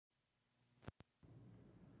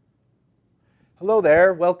Hello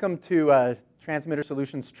there. Welcome to Transmitter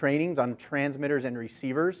Solutions trainings on transmitters and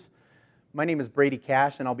receivers. My name is Brady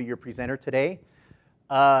Cash, and I'll be your presenter today.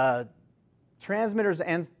 Transmitters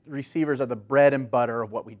and receivers are the bread and butter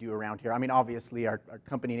of what we do around here. I mean, obviously, our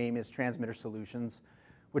company name is Transmitter Solutions,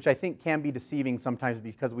 which I think can be deceiving sometimes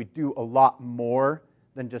because we do a lot more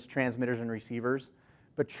than just transmitters and receivers.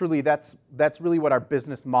 But truly, that's really what our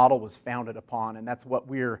business model was founded upon, and that's what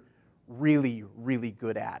we're really, really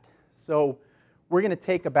good at. So we're going to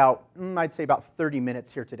take about, I'd say about 30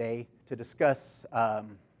 minutes here today to discuss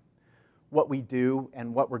what we do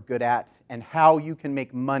and what we're good at and how you can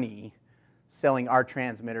make money selling our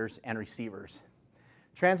transmitters and receivers.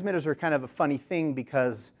 Transmitters are kind of a funny thing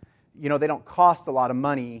because, you know, they don't cost a lot of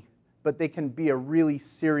money, but they can be a really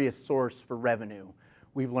serious source for revenue,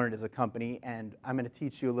 we've learned as a company, and I'm going to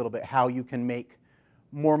teach you a little bit how you can make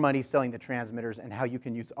more money selling the transmitters and how you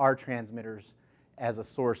can use our transmitters as a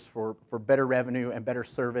source for better revenue and better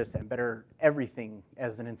service and better everything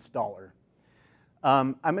as an installer.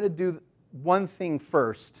 I'm going to do one thing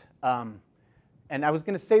first, and I was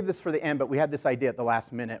going to save this for the end, but we had this idea at the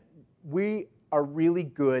last minute. We are really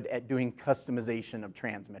good at doing customization of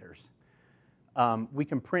transmitters. We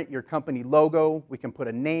can print your company logo, we can put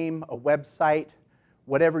a name, a website,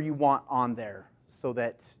 whatever you want on there so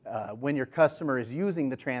that when your customer is using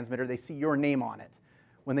the transmitter, they see your name on it.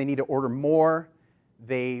 When they need to order more,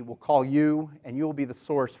 they will call you, and you'll be the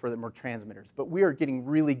source for the more transmitters. But we are getting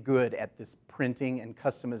really good at this printing and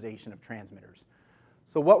customization of transmitters.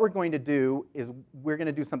 So what we're going to do is we're going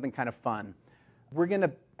to do something kind of fun. We're going to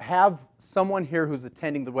have someone here who's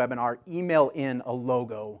attending the webinar email in a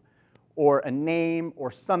logo or a name or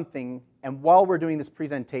something, and while we're doing this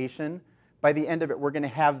presentation, by the end of it, we're going to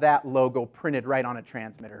have that logo printed right on a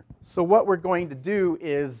transmitter. So what we're going to do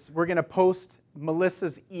is we're going to post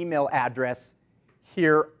Melissa's email address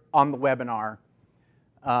here on the webinar,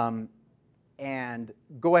 and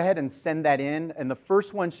go ahead and send that in, and the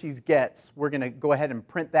first one she gets, we're going to go ahead and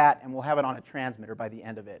print that, and we'll have it on a transmitter by the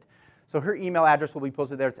end of it. So her email address will be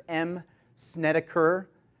posted there. It's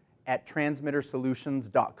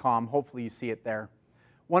msnedeker@transmittersolutions.com. Hopefully you see it there.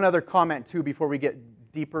 One other comment too before we get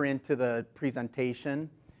deeper into the presentation.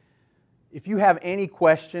 If you have any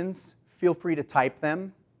questions, feel free to type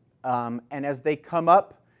them, and as they come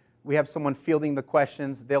up, we have someone fielding the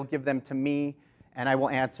questions. They'll give them to me, and I will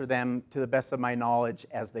answer them to the best of my knowledge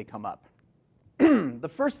as they come up. The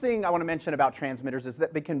first thing I want to mention about transmitters is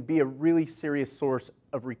that they can be a really serious source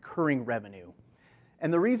of recurring revenue.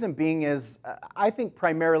 And the reason being is, I think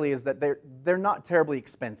primarily is that they're not terribly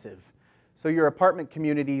expensive. So your apartment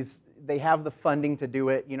communities, they have the funding to do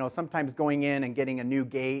it. You know, sometimes going in and getting a new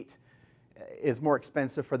gate is more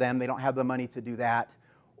expensive for them. They don't have the money to do that.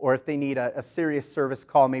 Or if they need a serious service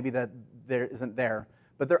call, maybe that there isn't there.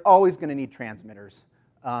 But they're always going to need transmitters.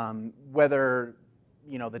 Whether,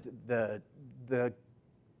 you know, the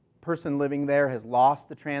person living there has lost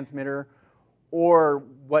the transmitter, or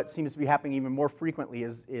what seems to be happening even more frequently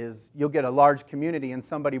is you'll get a large community and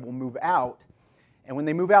somebody will move out, and when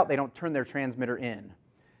they move out, they don't turn their transmitter in.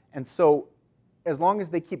 And so as long as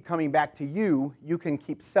they keep coming back to you, you can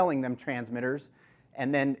keep selling them transmitters.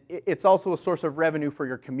 And then it's also a source of revenue for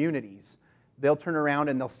your communities. They'll turn around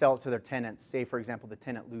and they'll sell it to their tenants. Say, for example, the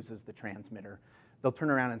tenant loses the transmitter. They'll turn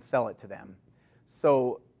around and sell it to them.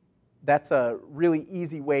 So that's a really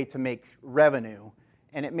easy way to make revenue.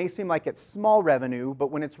 And it may seem like it's small revenue, but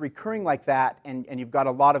when it's recurring like that and you've got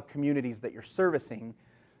a lot of communities that you're servicing,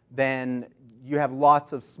 then you have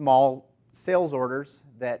lots of small sales orders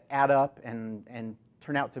that add up and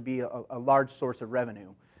turn out to be a large source of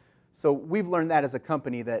revenue. So we've learned that as a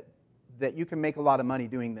company that you can make a lot of money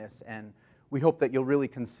doing this, and we hope that you'll really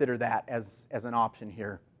consider that as an option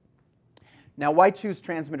here. Now, why choose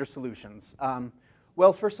Transmitter Solutions?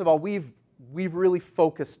 Well, first of all, we've really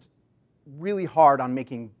focused really hard on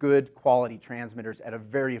making good quality transmitters at a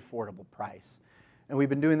very affordable price. And we've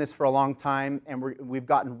been doing this for a long time, and we've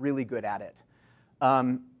gotten really good at it.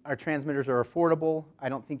 Our transmitters are affordable. I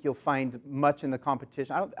don't think you'll find much in the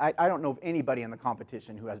competition. I don't know of anybody in the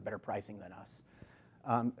competition who has better pricing than us.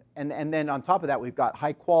 And then on top of that, we've got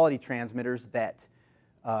high quality transmitters that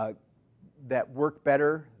work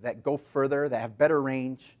better, that go further, that have better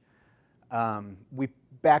range. We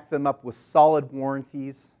back them up with solid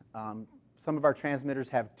warranties. Some of our transmitters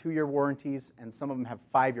have 2-year warranties, and some of them have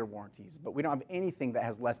 5-year warranties. But we don't have anything that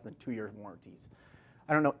has less than 2-year warranties.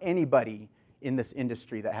 I don't know anybody in this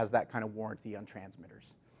industry that has that kind of warranty on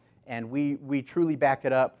transmitters. And we truly back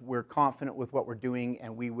it up. We're confident with what we're doing,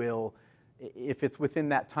 and we will, if it's within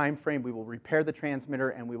that time frame, we will repair the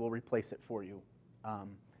transmitter and we will replace it for you.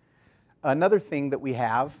 Another thing that we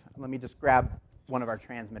have, let me just grab one of our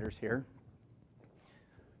transmitters here.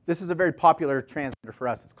 This is a very popular transmitter for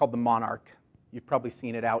us. It's called the Monarch. You've probably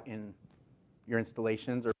seen it out in your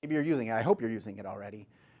installations, or maybe you're using it. I hope you're using it already.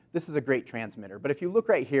 This is a great transmitter. But if you look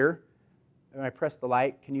right here, when I press the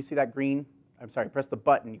light, can you see that green? I'm sorry, press the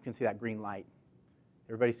button, you can see that green light.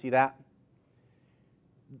 Everybody see that?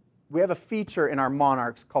 We have a feature in our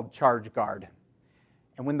Monarchs called Charge Guard.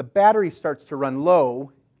 And when the battery starts to run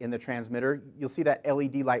low in the transmitter, you'll see that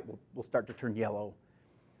LED light will start to turn yellow.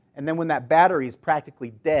 And then when that battery is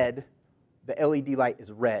practically dead, the LED light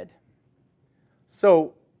is red.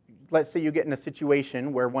 So let's say you get in a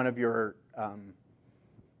situation where one of your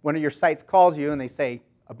sites calls you and they say,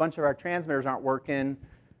 a bunch of our transmitters aren't working,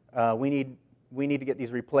 we need to get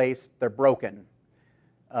these replaced, they're broken.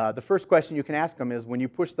 The first question you can ask them is, when you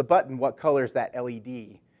push the button, what color is that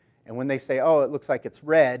LED? And when they say, oh, it looks like it's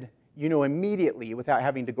red, you know immediately, without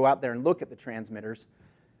having to go out there and look at the transmitters,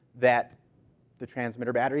 that the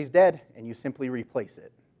transmitter battery is dead, and you simply replace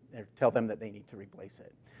it, or tell them that they need to replace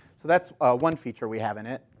it. So that's one feature we have in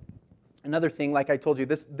it. Another thing, like I told you,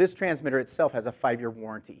 this transmitter itself has a 5-year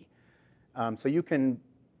warranty. So you can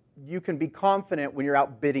be confident when you're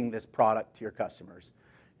out bidding this product to your customers.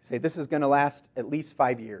 You say, this is going to last at least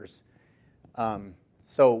 5 years. It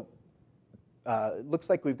looks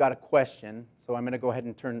like we've got a question, so I'm going to go ahead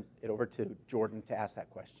and turn it over to Jordan to ask that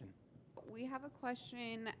question. We have a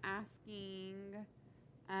question asking,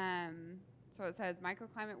 so it says,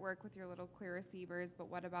 microclimate work with your little clear receivers, but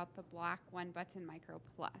what about the black one-button Micro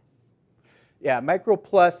Plus? Yeah, Micro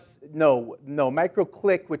Plus, no. Micro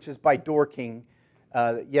Click, which is by Dorking,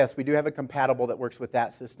 yes, we do have a compatible that works with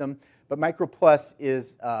that system, but Micro Plus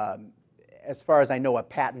is, as far as I know, a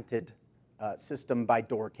patented system by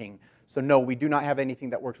Dorking. So no, we do not have anything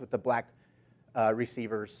that works with the black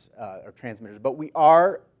receivers or transmitters, but we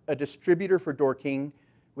are a distributor for Dorking.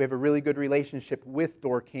 We have a really good relationship with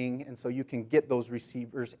Dorking, and so you can get those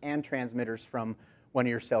receivers and transmitters from one of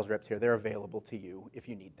your sales reps here. They're available to you if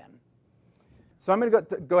you need them. So I'm going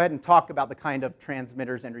to go ahead and talk about the kind of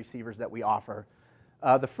transmitters and receivers that we offer.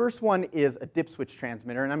 The first one is a dip switch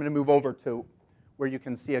transmitter, and I'm going to move over to where you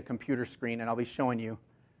can see a computer screen, and I'll be showing you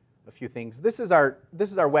a few things. This is our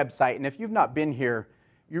website, and if you've not been here,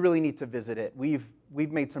 you really need to visit it. We've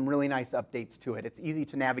made some really nice updates to it. It's easy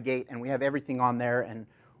to navigate, and we have everything on there, and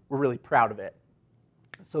we're really proud of it.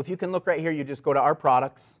 So if you can look right here, you just go to our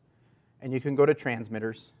products, and you can go to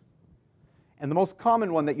transmitters. And the most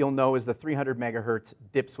common one that you'll know is the 300 megahertz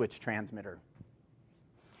dip switch transmitter.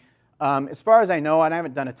 As far as I know, and I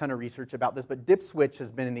haven't done a ton of research about this, but dip switch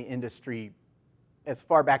has been in the industry as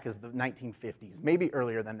far back as the 1950s, maybe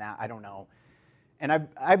earlier than that, I don't know. And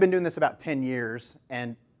I've been doing this about 10 years,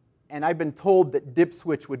 and I've been told that dip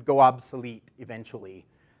switch would go obsolete eventually.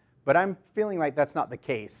 But I'm feeling like that's not the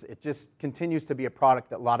case. It just continues to be a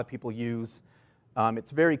product that a lot of people use.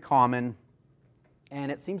 It's very common,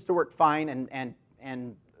 and it seems to work fine, and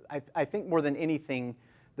I think more than anything,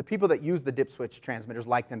 the people that use the dip switch transmitters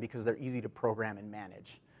like them because they're easy to program and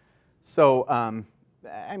manage. So,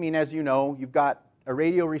 I mean, as you know, you've got a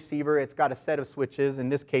radio receiver. It's got a set of switches. In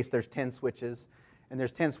this case, there's 10 switches, and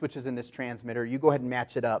there's 10 switches in this transmitter. You go ahead and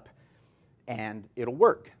match it up, and it'll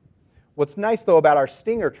work. What's nice, though, about our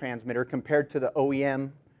Stinger transmitter compared to the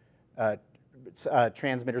OEM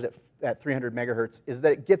transmitters at 300 megahertz is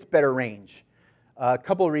that it gets better range. A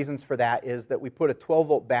couple of reasons for that is that we put a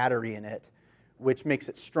 12-volt battery in it, which makes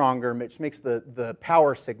it stronger, which makes the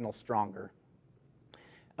power signal stronger.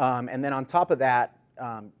 And then on top of that,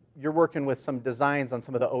 you're working with some designs on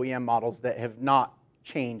some of the OEM models that have not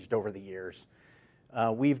changed over the years.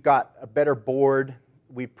 We've got a better board.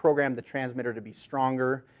 We've programmed the transmitter to be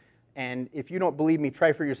stronger. And if you don't believe me,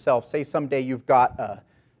 try for yourself. Say someday you've got a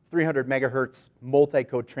 300 megahertz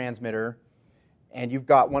multi-code transmitter, and you've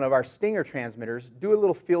got one of our Stinger transmitters. Do a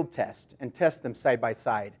little field test and test them side by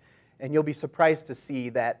side. And you'll be surprised to see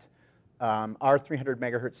that our 300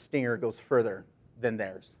 megahertz Stinger goes further than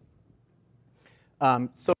theirs.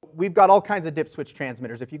 So we've got all kinds of dip switch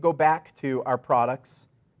transmitters. If you go back to our products,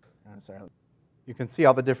 you can see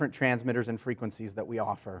all the different transmitters and frequencies that we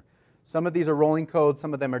offer. Some of these are rolling code,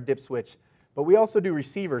 some of them are dip switch, but we also do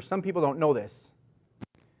receivers. Some people don't know this.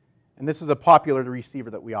 And this is a popular receiver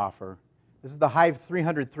that we offer. This is the Hive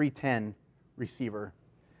 300-310 receiver.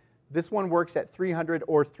 This one works at 300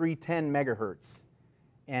 or 310 megahertz.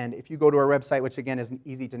 And if you go to our website, which again is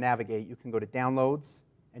easy to navigate, you can go to downloads,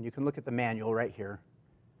 and you can look at the manual right here.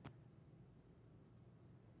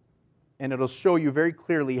 And it'll show you very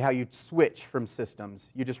clearly how you switch from systems.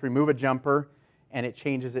 You just remove a jumper, and it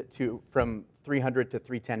changes it from 300 to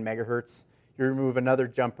 310 megahertz. You remove another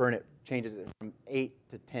jumper and it changes it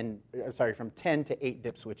from 10 to 8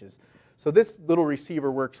 dip switches. So this little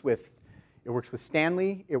receiver works with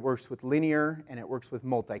Stanley, it works with linear, and it works with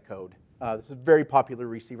multi-code. This is a very popular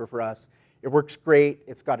receiver for us. It works great.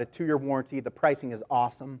 It's got a 2-year warranty. The pricing is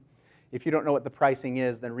awesome. If you don't know what the pricing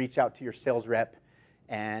is, then reach out to your sales rep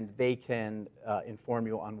and they can inform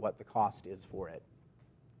you on what the cost is for it.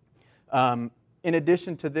 In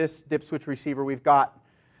addition to this dip switch receiver, we've got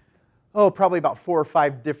probably about 4 or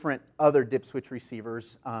 5 different other dip switch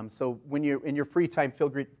receivers. So when you're in your free time,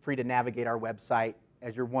 feel free to navigate our website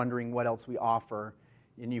as you're wondering what else we offer,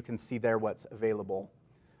 and you can see there what's available.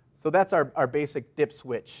 So that's our basic dip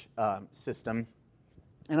switch system.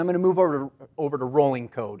 And I'm going to move over to rolling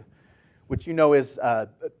code, which you know is,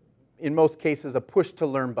 in most cases, a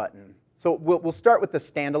push-to-learn button. So we'll start with the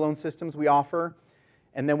standalone systems we offer,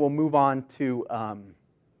 and then we'll move on to a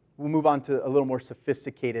little more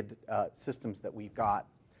sophisticated systems that we've got.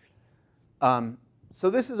 So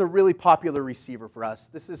this is a really popular receiver for us.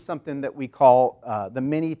 This is something that we call the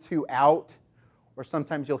Mini 2 Out, or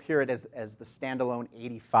sometimes you'll hear it as the standalone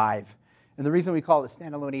 85. And the reason we call it the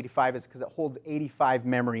standalone 85 is because it holds 85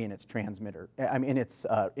 memory in its transmitter, in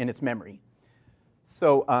its memory.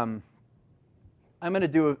 So I'm going to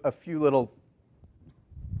do a few little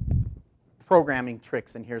programming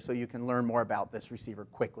tricks in here so you can learn more about this receiver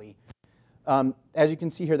quickly. As you can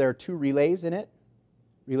see here, there are 2 relays in it,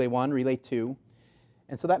 relay 1, relay 2.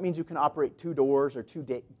 And so that means you can operate 2 doors or 2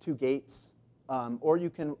 gates, or you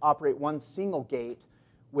can operate 1 single gate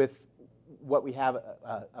with what we have,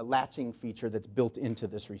 a latching feature that's built into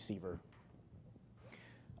this receiver.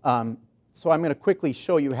 So I'm going to quickly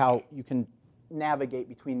show you how you can navigate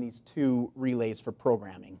between these 2 relays for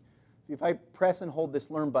programming. If I press and hold this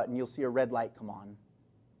learn button, you'll see a red light come on.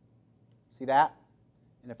 See that?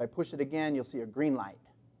 And if I push it again, you'll see a green light,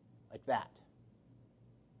 like that.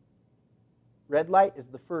 Red light is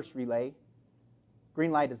the first relay.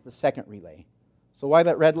 Green light is the second relay. So while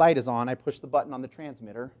that red light is on, I push the button on the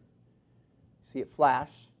transmitter. See it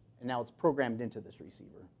flash, and now it's programmed into this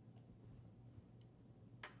receiver.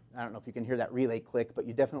 I don't know if you can hear that relay click, but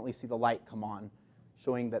you definitely see the light come on,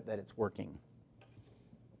 showing that it's working.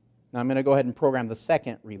 Now I'm going to go ahead and program the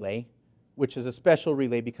second relay, which is a special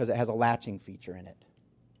relay because it has a latching feature in it.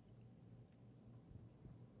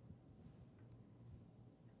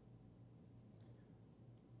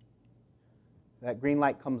 That green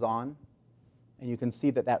light comes on, and you can see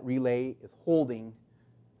that that relay is holding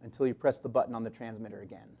until you press the button on the transmitter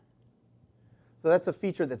again. So that's a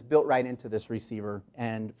feature that's built right into this receiver,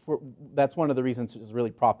 and that's one of the reasons it's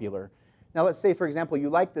really popular. Now let's say, for example, you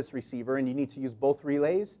like this receiver and you need to use both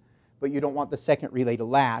relays, but you don't want the second relay to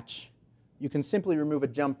latch. You can simply remove a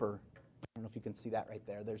jumper. I don't know if you can see that right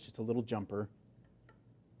there. There's just a little jumper.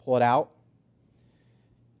 Pull it out,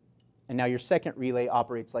 and now your second relay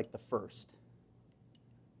operates like the first.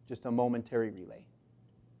 Just a momentary relay.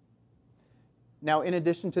 Now, in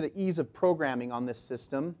addition to the ease of programming on this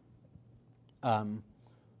system, the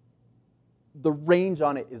range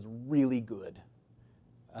on it is really good.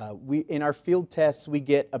 In our field tests, we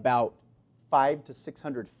get about 500 to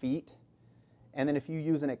 600 feet. And then if you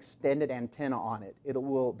use an extended antenna on it, it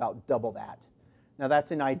will about double that. Now,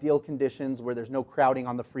 that's in ideal conditions where there's no crowding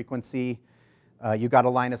on the frequency. You've got a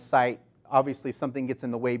line of sight. Obviously, if something gets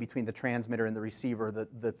in the way between the transmitter and the receiver,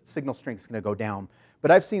 the signal strength is going to go down. But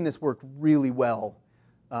I've seen this work really well,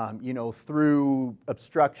 through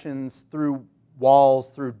obstructions, through walls,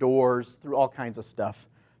 through doors, through all kinds of stuff.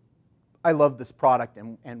 I love this product,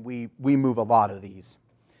 and we move a lot of these.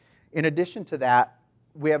 In addition to that,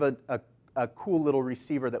 we have a cool little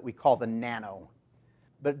receiver that we call the Nano.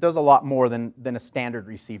 But it does a lot more than a standard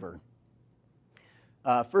receiver.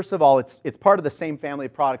 First of all, it's part of the same family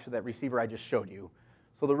of products with that receiver I just showed you.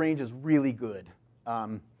 So the range is really good.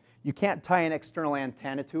 You can't tie an external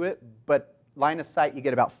antenna to it, but line of sight, you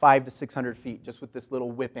get about 500 to 600 feet just with this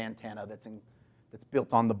little whip antenna that's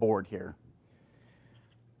built on the board here.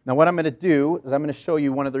 Now what I'm going to do is I'm going to show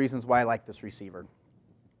you one of the reasons why I like this receiver.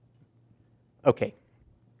 Okay,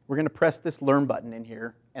 we're going to press this learn button in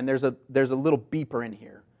here, and there's a little beeper in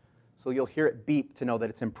here. So you'll hear it beep to know that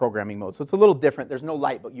it's in programming mode. So it's a little different. There's no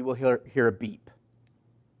light, but you will hear a beep.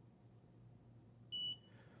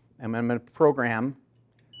 And I'm going to program.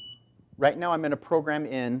 Right now I'm going to program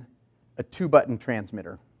in a 2-button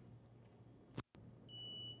transmitter.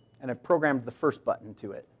 And I've programmed the first button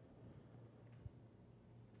to it.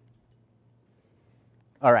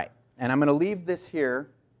 All right, and I'm going to leave this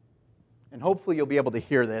here, and hopefully you'll be able to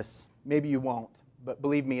hear this. Maybe you won't, but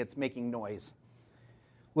believe me, it's making noise.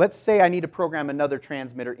 Let's say I need to program another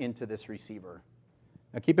transmitter into this receiver.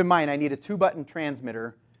 Now keep in mind, I need a 2-button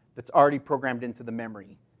transmitter that's already programmed into the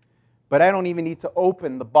memory. But I don't even need to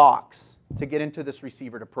open the box to get into this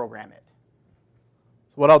receiver to program it.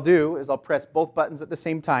 So what I'll do is I'll press both buttons at the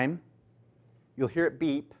same time. You'll hear it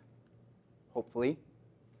beep, hopefully.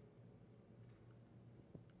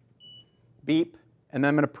 Beep, and then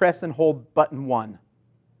I'm going to press and hold button 1.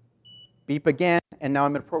 Beep again, and now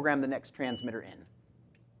I'm going to program the next transmitter in.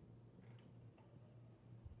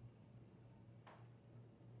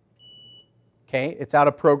 Okay, it's out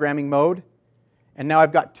of programming mode, and now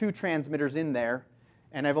I've got 2 transmitters in there,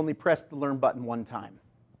 and I've only pressed the learn button 1 time.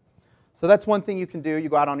 So that's one thing you can do. You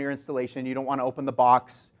go out on your installation, you don't want to open the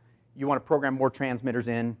box, you want to program more transmitters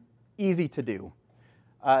in. Easy to do.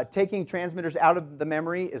 Taking transmitters out of the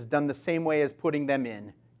memory is done the same way as putting them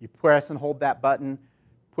in. You press and hold that button,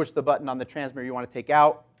 push the button on the transmitter you want to take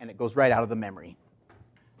out, and it goes right out of the memory.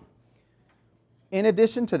 In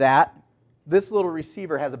addition to that, this little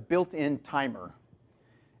receiver has a built-in timer,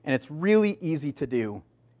 and it's really easy to do.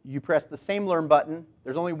 You press the same learn button.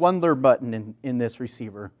 There's only one learn button in this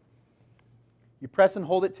receiver. You press and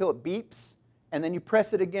hold it till it beeps, and then you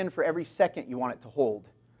press it again for every second you want it to hold.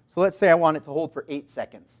 So let's say I want it to hold for 8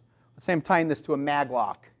 seconds. Let's say I'm tying this to a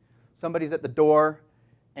maglock. Somebody's at the door,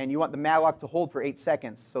 and you want the maglock to hold for 8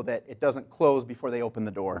 seconds so that it doesn't close before they open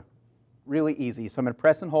the door. Really easy. So I'm going to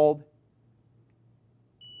press and hold,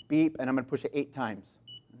 beep, and I'm going to push it 8 times.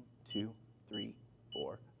 1, 2, 3,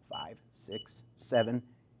 4, 5, 6, 7,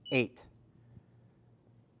 8.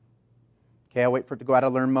 Okay, I'll wait for it to go out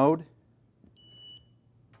of learn mode.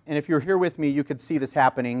 And if you're here with me, you could see this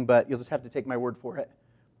happening, but you'll just have to take my word for it.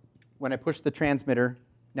 When I push the transmitter,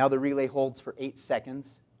 now the relay holds for 8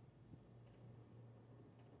 seconds.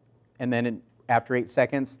 And then after 8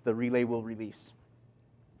 seconds, the relay will release.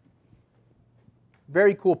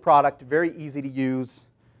 Very cool product, very easy to use.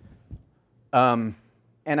 And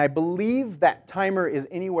I believe that timer is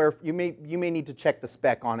anywhere, you may need to check the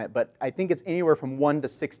spec on it, but I think it's anywhere from 1 to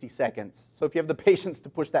 60 seconds. So if you have the patience to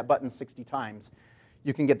push that button 60 times,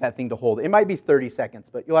 you can get that thing to hold. It might be 30 seconds,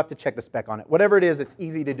 but you'll have to check the spec on it. Whatever it is, it's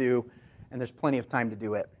easy to do, and there's plenty of time to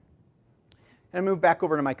do it. And I move back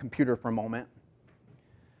over to my computer for a moment.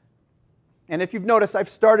 And if you've noticed, I've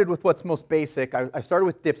started with what's most basic. I started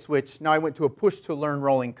with dip switch. Now I went to a push to learn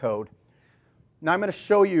rolling code. Now I'm going to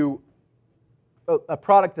show you a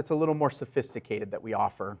product that's a little more sophisticated that we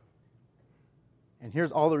offer. And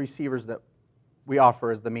here's all the receivers that we offer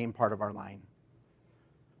as the main part of our line.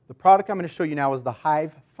 The product I'm going to show you now is the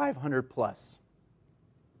Hive 500 Plus.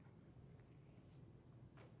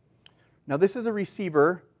 Now this is a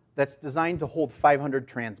receiver that's designed to hold 500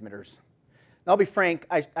 transmitters. Now I'll be frank,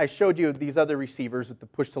 I showed you these other receivers with the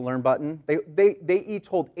push to learn button. They each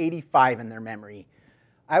hold 85 in their memory.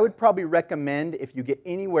 I would probably recommend if you get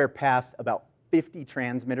anywhere past about 50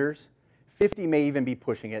 transmitters, 50 may even be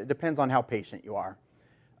pushing it. It depends on how patient you are.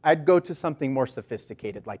 I'd go to something more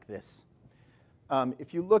sophisticated like this.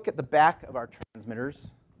 If you look at the back of our transmitters,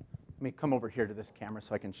 let me come over here to this camera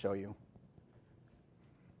so I can show you,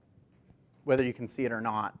 whether you can see it or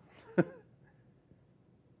not.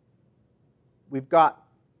 We've got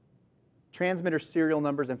transmitter serial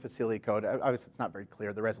numbers and facility code. Obviously, it's not very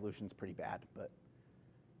clear. The resolution's pretty bad. But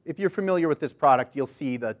if you're familiar with this product, you'll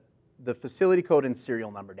see the facility code and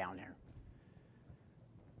serial number down here.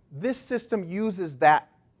 This system uses that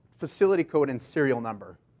facility code and serial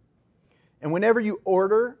number. And whenever you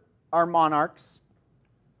order our Monarchs,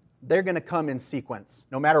 they're going to come in sequence,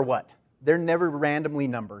 no matter what. They're never randomly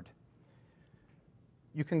numbered.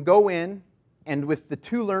 You can go in, and with the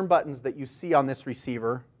 2 learn buttons that you see on this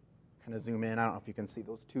receiver, kind of zoom in, I don't know if you can see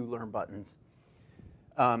those 2 learn buttons,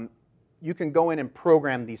 you can go in and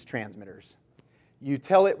program these transmitters. You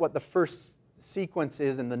tell it what the first sequence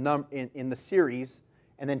is in the series,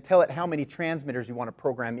 and then tell it how many transmitters you want to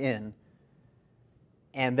program in,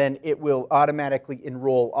 and then it will automatically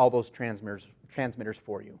enroll all those transmitters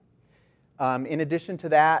for you. In addition to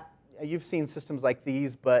that, you've seen systems like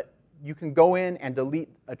these, but you can go in and delete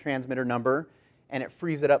a transmitter number, and it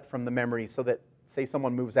frees it up from the memory so that, say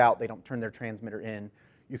someone moves out, they don't turn their transmitter in,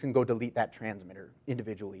 you can go delete that transmitter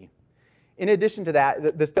individually. In addition to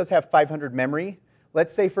that, this does have 500 memory.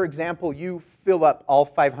 Let's say, for example, you fill up all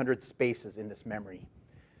 500 spaces in this memory,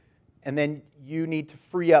 and then you need to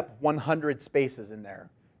free up 100 spaces in there.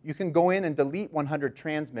 You can go in and delete 100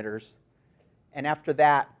 transmitters, and after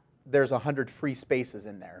that, there's 100 free spaces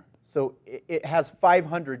in there. So it has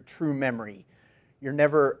 500 true memory. You're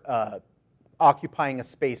never occupying a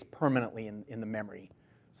space permanently in the memory.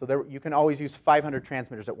 So you can always use 500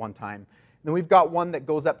 transmitters at one time. Then we've got one that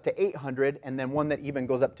goes up to 800, and then one that even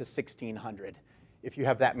goes up to 1,600 if you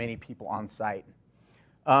have that many people on site.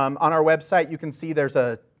 On our website, you can see there's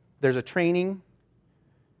a training.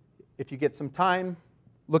 If you get some time,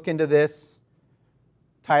 look into this.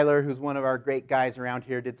 Tyler, who's one of our great guys around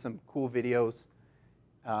here, did some cool videos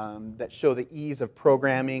that show the ease of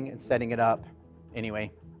programming and setting it up.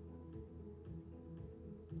 Anyway,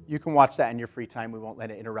 you can watch that in your free time. We won't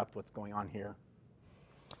let it interrupt what's going on here.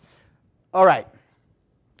 All right.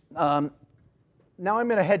 Now I'm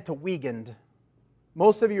going to head to Wiegand.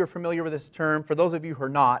 Most of you are familiar with this term. For those of you who are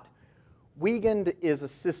not, Wiegand is a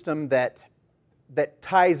system that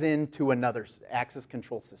ties into another access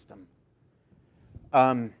control system.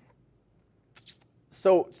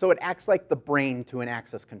 So it acts like the brain to an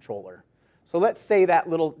access controller. So let's say that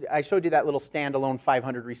little, I showed you that little standalone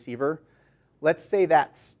 500 receiver. Let's say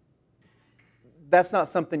that's not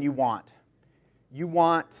something you want. You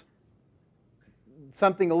want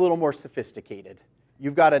something a little more sophisticated.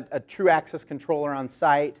 You've got a true access controller on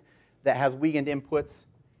site that has Wiegand inputs.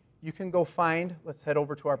 You can go find, let's head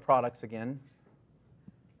over to our products again,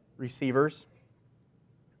 receivers.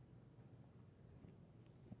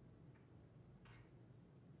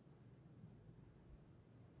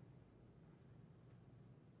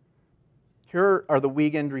 Here are the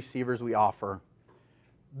Wiegand receivers we offer.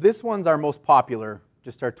 This one's our most popular,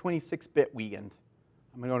 just our 26-bit Wiegand.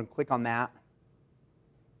 I'm going to go and click on that.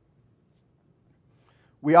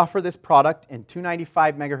 We offer this product in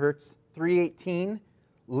 295 megahertz, 318,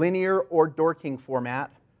 linear or Dorking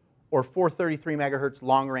format, or 433 megahertz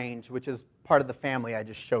long range, which is part of the family I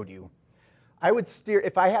just showed you. I would steer,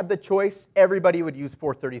 if I had the choice, everybody would use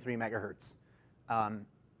 433 megahertz.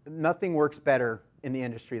 Nothing works better in the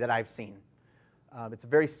industry that I've seen. It's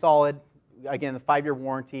very solid, again, the 5-year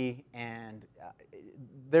warranty, and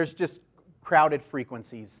there's just crowded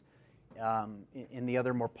frequencies in the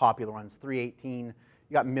other more popular ones. 318,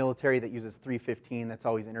 you got military that uses 315, that's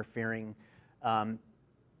always interfering. The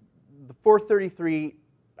 433,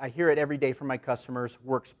 I hear it every day from my customers,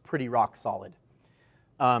 works pretty rock solid.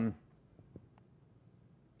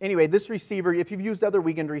 Anyway, this receiver, if you've used other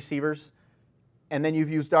Wiegand receivers, and then you've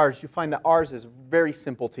used ours, you find that ours is very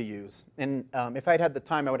simple to use. And if I'd had the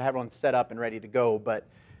time, I would have one set up and ready to go. But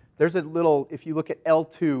there's a little, if you look at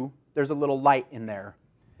L2, there's a little light in there.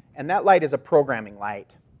 And that light is a programming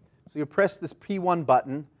light. So you press this P1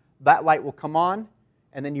 button, that light will come on,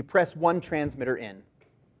 and then you press one transmitter in.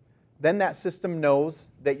 Then that system knows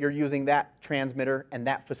that you're using that transmitter and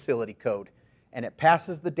that facility code. And it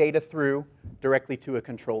passes the data through directly to a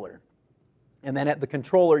controller. And then at the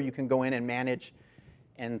controller, you can go in and manage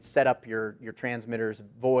and set up your transmitters,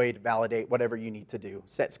 void, validate, whatever you need to do,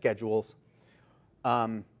 set schedules.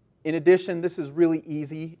 In addition, this is really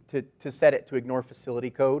easy to set it to ignore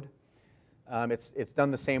facility code. It's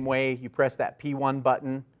done the same way. You press that P1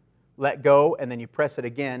 button, let go, and then you press it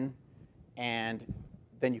again, and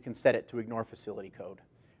then you can set it to ignore facility code.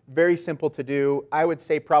 Very simple to do. I would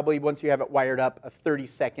say probably once you have it wired up, a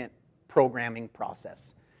 30-second programming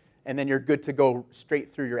process. And then you're good to go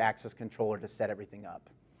straight through your access controller to set everything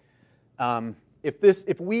up.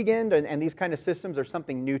 If Wiegand and these kind of systems are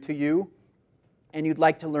something new to you, and you'd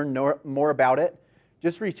like to learn more about it,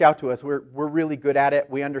 just reach out to us. We're really good at it.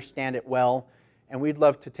 We understand it well, and we'd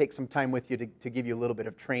love to take some time with you to give you a little bit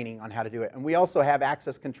of training on how to do it. And we also have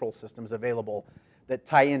access control systems available that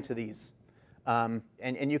tie into these. And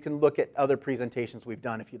you can look at other presentations we've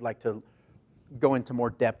done if you'd like to go into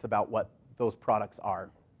more depth about what those products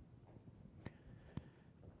are.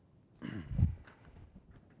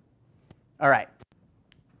 All right,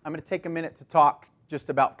 I'm going to take a minute to talk just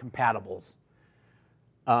about compatibles.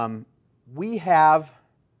 We have,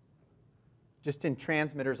 just in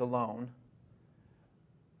transmitters alone,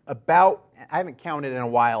 about, I haven't counted in a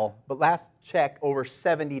while, but last check, over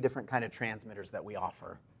 70 different kind of transmitters that we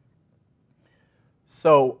offer.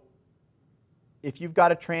 So if you've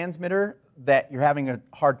got a transmitter that you're having a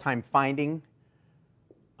hard time finding,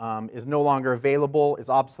 is no longer available, is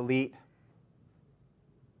obsolete,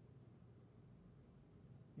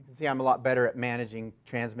 you can see I'm a lot better at managing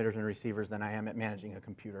transmitters and receivers than I am at managing a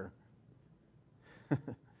computer.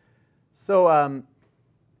 So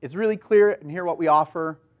it's really clear in here what we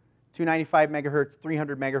offer: 295 megahertz,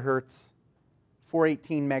 300 megahertz,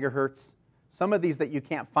 418 megahertz. Some of these that you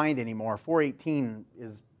can't find anymore. 418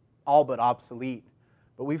 is all but obsolete,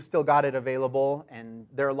 but we've still got it available, and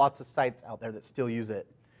there are lots of sites out there that still use it.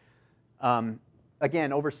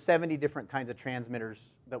 Again, over 70 different kinds of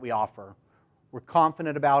transmitters that we offer. We're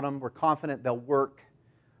confident about them. We're confident they'll work.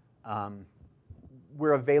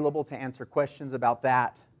 We're available to answer questions about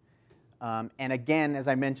that. And again, as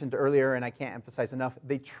I mentioned earlier, and I can't emphasize enough,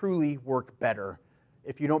 they truly work better.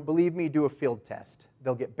 If you don't believe me, do a field test.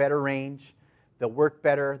 They'll get better range. They'll work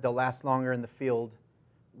better. They'll last longer in the field.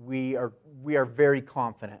 We are very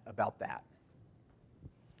confident about that.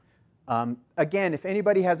 Again, if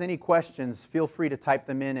anybody has any questions, feel free to type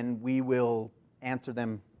them in and we will answer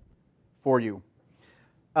them for you.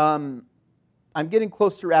 I'm getting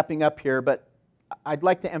close to wrapping up here, but I'd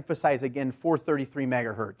like to emphasize again 433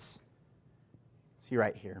 megahertz. See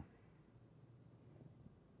right here.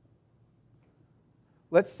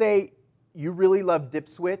 Let's say you really love dip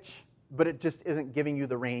switch, but it just isn't giving you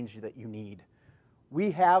the range that you need.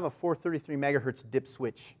 We have a 433 megahertz dip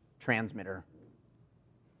switch transmitter.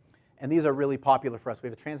 And these are really popular for us. We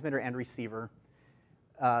have a transmitter and receiver.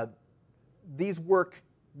 These work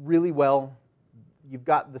really well. You've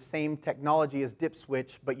got the same technology as dip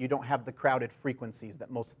switch, but you don't have the crowded frequencies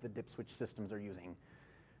that most of the dip switch systems are using.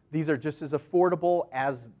 These are just as affordable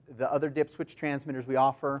as the other dip switch transmitters we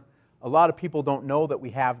offer. A lot of people don't know that we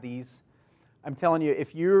have these. I'm telling you,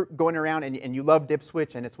 if you're going around and you love dip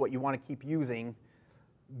switch and it's what you want to keep using,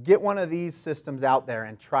 get one of these systems out there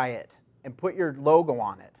and try it and put your logo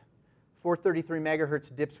on it. 433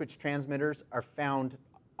 megahertz dip switch transmitters are found,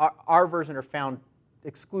 our version are found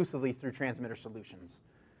exclusively through Transmitter Solutions.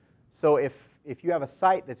 So if you have a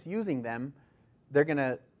site that's using them, they're going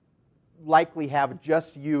to likely have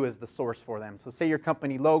just you as the source for them. So say your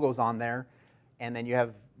company logo's on there, and then you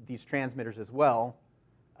have these transmitters as well.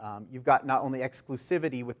 You've got not only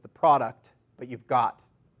exclusivity with the product, but you've got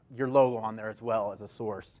your logo on there as well as a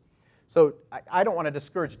source. So I don't want to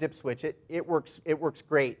discourage dip switch. It works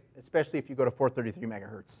great, especially if you go to 433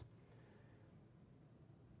 megahertz.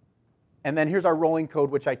 And then here's our rolling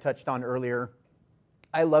code, which I touched on earlier.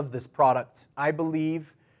 I love this product. I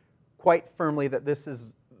believe quite firmly that this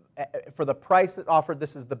is, for the price that's offered,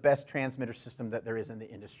 this is the best transmitter system that there is in the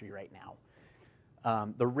industry right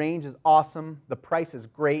now. The range is awesome. The price is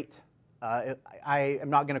great. I am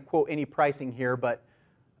not going to quote any pricing here, but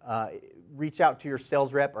reach out to your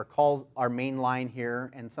sales rep or call our main line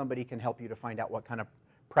here, and somebody can help you to find out what kind of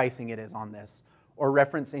pricing it is on this, or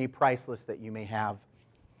reference any price list that you may have.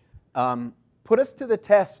 Put us to the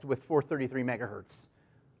test with 433 megahertz.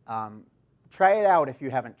 Try it out if you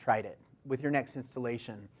haven't tried it with your next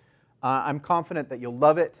installation. I'm confident that you'll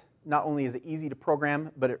love it. Not only is it easy to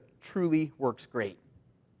program, but it truly works great.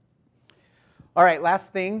 All right,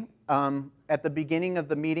 last thing. At the beginning of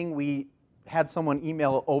the meeting, we had someone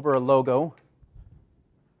email over a logo.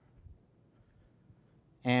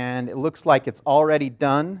 And it looks like it's already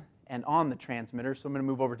done and on the transmitter, so I'm going to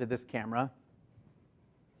move over to this camera.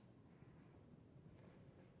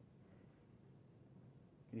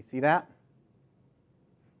 Can you see that?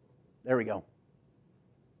 There we go.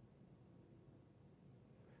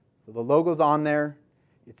 So the logo's on there.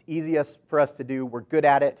 It's easiest for us to do. We're good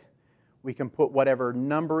at it. We can put whatever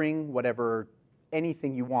numbering,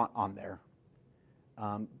 anything you want on there.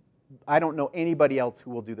 I don't know anybody else who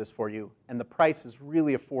will do this for you, and the price is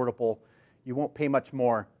really affordable. You won't pay much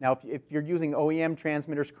more. Now, if you're using OEM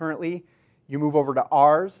transmitters currently, you move over to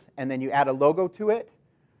ours, and then you add a logo to it,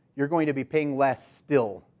 you're going to be paying less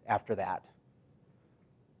still after that.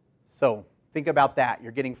 So think about that.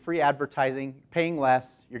 You're getting free advertising, paying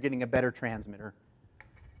less, you're getting a better transmitter.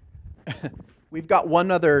 We've got one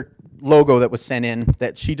other logo that was sent in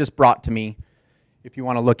that she just brought to me, if you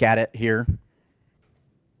want to look at it here.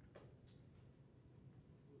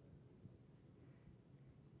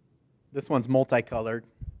 This one's multicolored.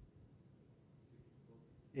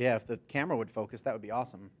 Yeah, if the camera would focus, that would be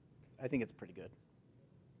awesome. I think it's pretty good.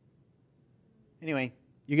 Anyway,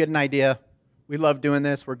 you get an idea. We love doing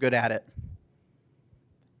this. We're good at it.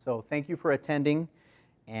 So thank you for attending,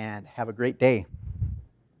 and have a great day.